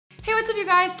Hey, what's up you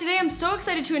guys? Today I'm so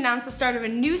excited to announce the start of a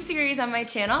new series on my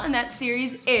channel, and that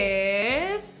series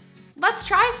is Let's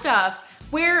Try Stuff,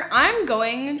 where I'm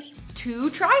going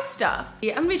to try stuff.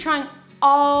 I'm gonna be trying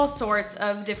all sorts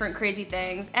of different crazy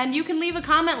things, and you can leave a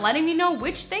comment letting me know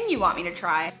which thing you want me to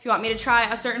try. If you want me to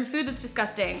try a certain food that's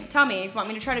disgusting, tell me. If you want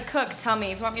me to try to cook, tell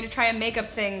me. If you want me to try a makeup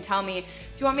thing, tell me.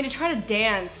 If you want me to try to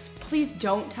dance, please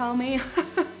don't tell me.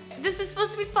 This is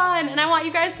supposed to be fun, and I want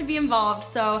you guys to be involved,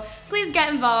 so please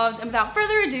get involved. And without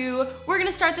further ado, we're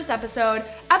gonna start this episode.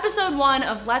 Episode 1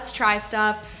 of Let's Try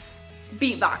Stuff,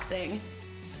 beatboxing.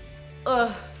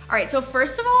 Ugh. All right, so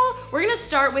first of all, we're gonna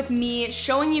start with me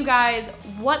showing you guys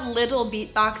what little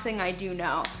beatboxing I do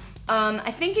know.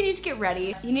 I think you need to get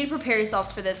ready. You need to prepare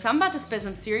yourselves for this, because I'm about to spit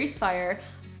some serious fire.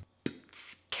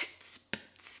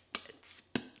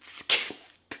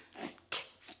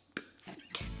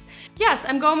 Yes,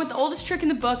 I'm going with the oldest trick in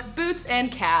the book, boots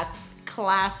and cats.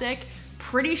 Classic.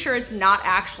 Pretty sure it's not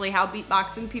actually how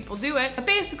beatboxing people do it. But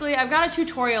basically, I've got a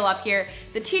tutorial up here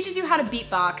that teaches you how to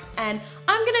beatbox, and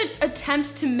I'm gonna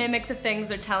attempt to mimic the things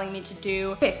they're telling me to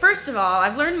do. Okay, first of all,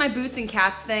 I've learned my boots and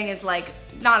cats thing is like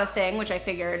not a thing, which I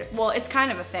figured, well, it's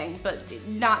kind of a thing, but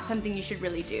not something you should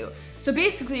really do. So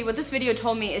basically, what this video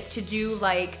told me is to do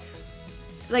like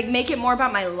make it more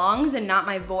about my lungs and not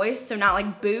my voice. So not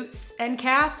like boots and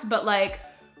cats, but like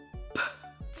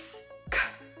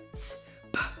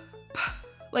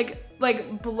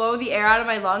blow the air out of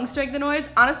my lungs to make the noise.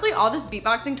 Honestly, all this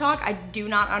beatboxing talk, I do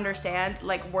not understand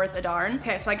like worth a darn.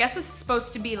 Okay, so I guess this is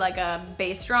supposed to be like a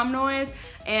bass drum noise,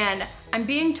 and I'm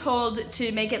being told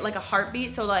to make it like a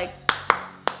heartbeat, so like,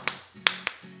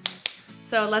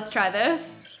 so let's try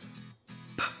this.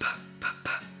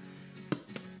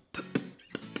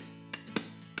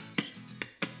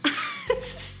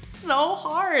 So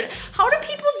hard. How do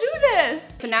people do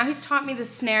this? So now he's taught me the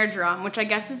snare drum, which I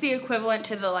guess is the equivalent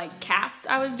to the like cats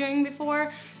I was doing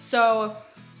before. So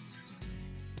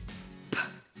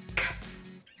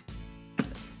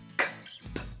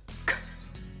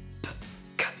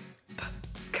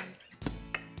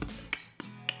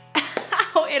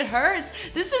ow, it hurts.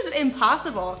 This is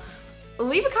impossible.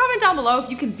 Leave a comment down below if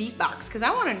you can beatbox, because I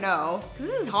want to know, because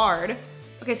this is hard.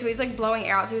 Okay, so he's like blowing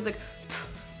air out, so he's like,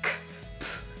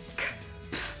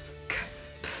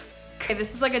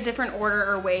 this is like a different order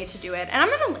or way to do it. And I'm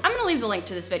gonna leave the link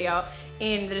to this video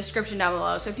in the description down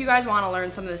below. So if you guys wanna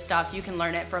learn some of this stuff, you can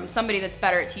learn it from somebody that's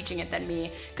better at teaching it than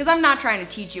me. Because I'm not trying to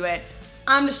teach you it,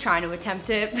 I'm just trying to attempt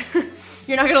it.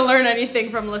 You're not gonna learn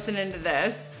anything from listening to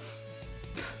this.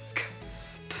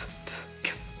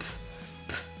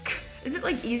 Is it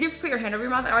like easier if you put your hand over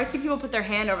your mouth? I always see people put their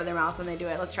hand over their mouth when they do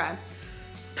it. Let's try.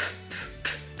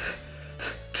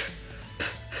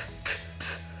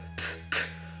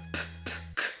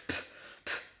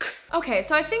 Okay,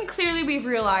 so I think clearly we've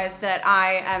realized that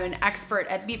I am an expert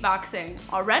at beatboxing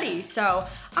already, so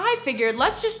I figured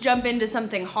let's just jump into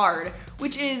something hard,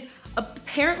 which is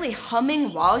apparently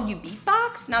humming while you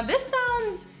beatbox. Now this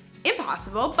sounds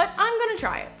impossible, but I'm gonna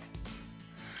try it.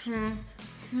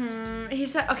 He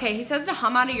says to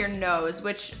hum out of your nose,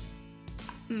 which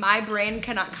my brain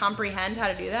cannot comprehend how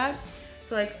to do that.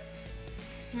 So like,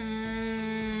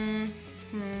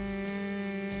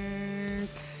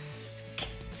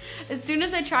 as soon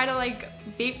as I try to like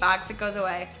beatbox, it goes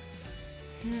away.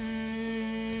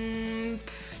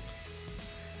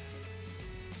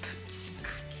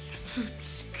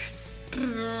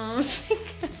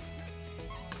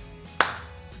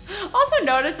 Also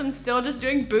notice I'm still just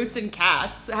doing boots and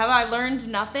cats. Have I learned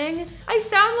nothing? I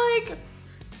sound like,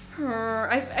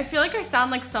 I feel like I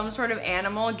sound like some sort of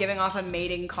animal giving off a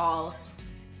mating call.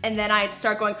 And then I'd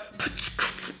start going,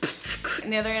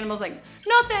 and the other animal's like,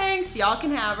 no thanks, y'all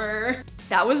can have her.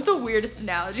 That was the weirdest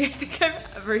analogy I think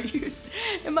I've ever used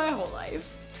in my whole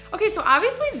life. Okay, so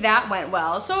obviously that went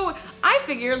well. So I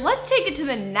figured let's take it to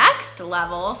the next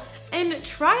level and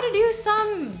try to do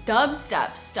some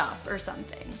dubstep stuff or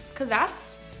something. Cause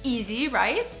that's easy,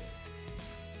 right?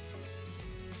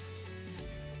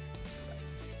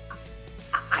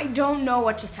 I don't know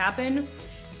what just happened.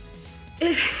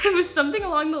 It was something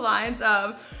along the lines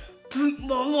of, if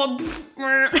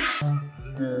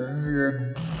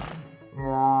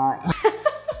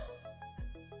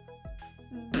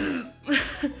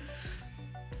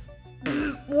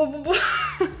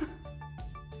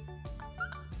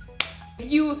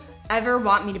you ever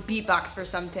want me to beatbox for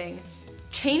something,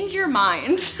 change your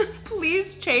mind.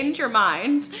 Please change your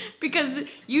mind, because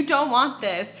you don't want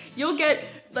this. You'll get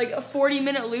like a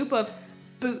 40-minute loop of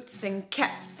boots and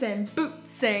cats and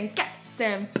boots and cats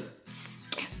and boots,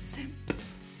 cats and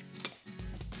boots,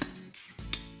 cats.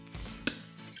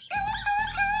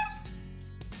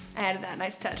 I added that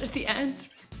nice touch at the end.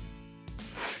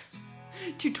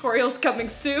 Tutorials coming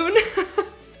soon.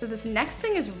 So this next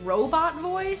thing is robot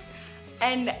voice,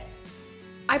 and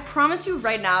I promise you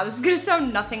right now, this is gonna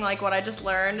sound nothing like what I just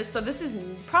learned. So this is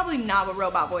probably not what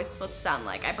robot voice is supposed to sound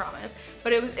like, I promise.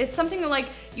 But it's something that like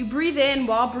you breathe in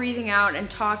while breathing out and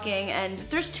talking, and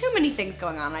there's too many things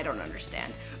going on I don't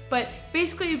understand. But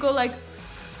basically you go like,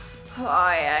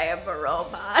 I am a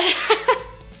robot.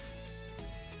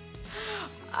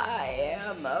 I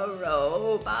am a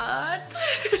robot.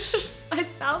 I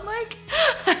sound like,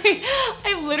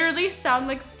 I literally sound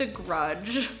like The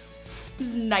Grudge. It's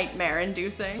nightmare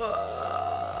inducing.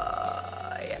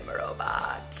 I am a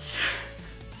robot.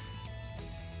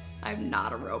 I'm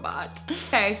not a robot.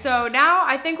 Okay, so now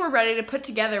I think we're ready to put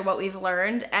together what we've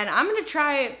learned, and I'm gonna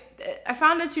try, I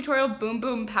found a tutorial, Boom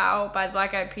Boom Pow by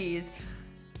Black Eyed Peas,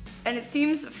 and it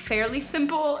seems fairly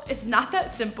simple. It's not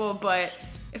that simple, but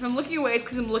if I'm looking away, it's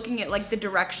because I'm looking at like the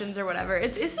directions or whatever.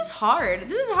 This is hard.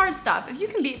 This is hard stuff. If you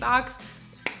can beatbox,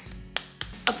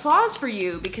 applause for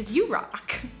you because you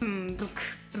rock. Boom, boom,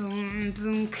 boom,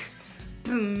 boom,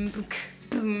 boom,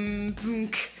 boom, boom, boom,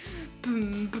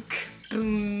 boom,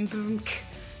 boom, boom,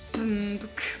 boom,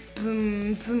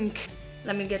 boom, boom.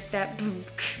 Let me get that boom,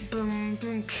 boom,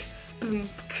 boom, boom.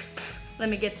 Let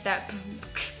me get that boom,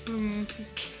 boom,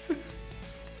 boom.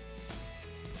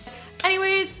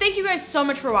 Anyways, thank you guys so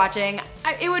much for watching.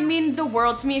 It would mean the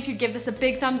world to me if you give this a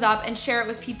big thumbs up and share it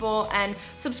with people and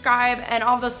subscribe and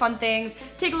all of those fun things.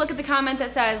 Take a look at the comment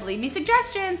that says leave me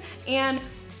suggestions and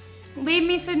leave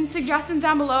me some suggestions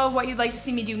down below of what you'd like to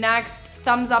see me do next.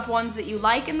 Thumbs up ones that you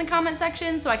like in the comment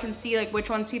section so I can see like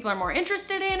which ones people are more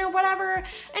interested in or whatever.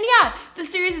 And yeah,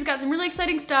 this series has got some really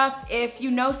exciting stuff. If you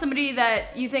know somebody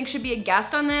that you think should be a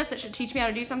guest on this, that should teach me how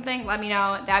to do something, let me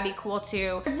know. That'd be cool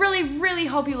too. I really, really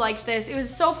hope you liked this. It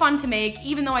was so fun to make,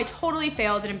 even though I totally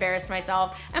failed and embarrassed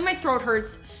myself, and my throat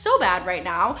hurts so bad right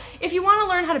now. If you want to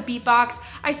learn how to beatbox,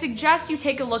 I suggest you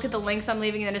take a look at the links I'm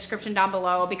leaving in the description down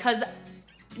below, because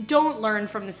don't learn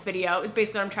from this video is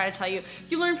basically what I'm trying to tell you.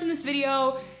 If you learn from this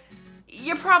video,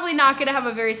 you're probably not gonna have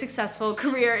a very successful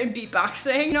career in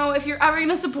beatboxing. You know, if you're ever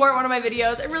gonna support one of my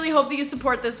videos, I really hope that you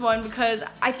support this one because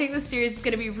I think this series is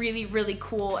gonna be really, really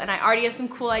cool, and I already have some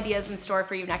cool ideas in store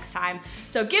for you next time.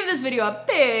 So give this video a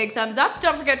big thumbs up.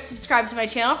 Don't forget to subscribe to my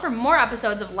channel for more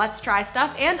episodes of Let's Try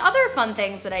Stuff and other fun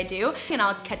things that I do. And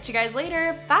I'll catch you guys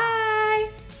later. Bye!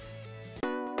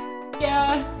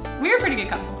 Yeah, we're a pretty good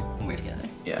couple when we're together.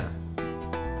 Yeah.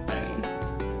 But I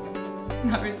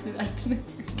mean, obviously that didn't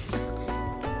work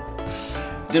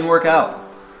out. Didn't work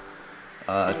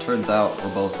out. Turns out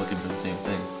we're both looking for the same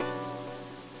thing.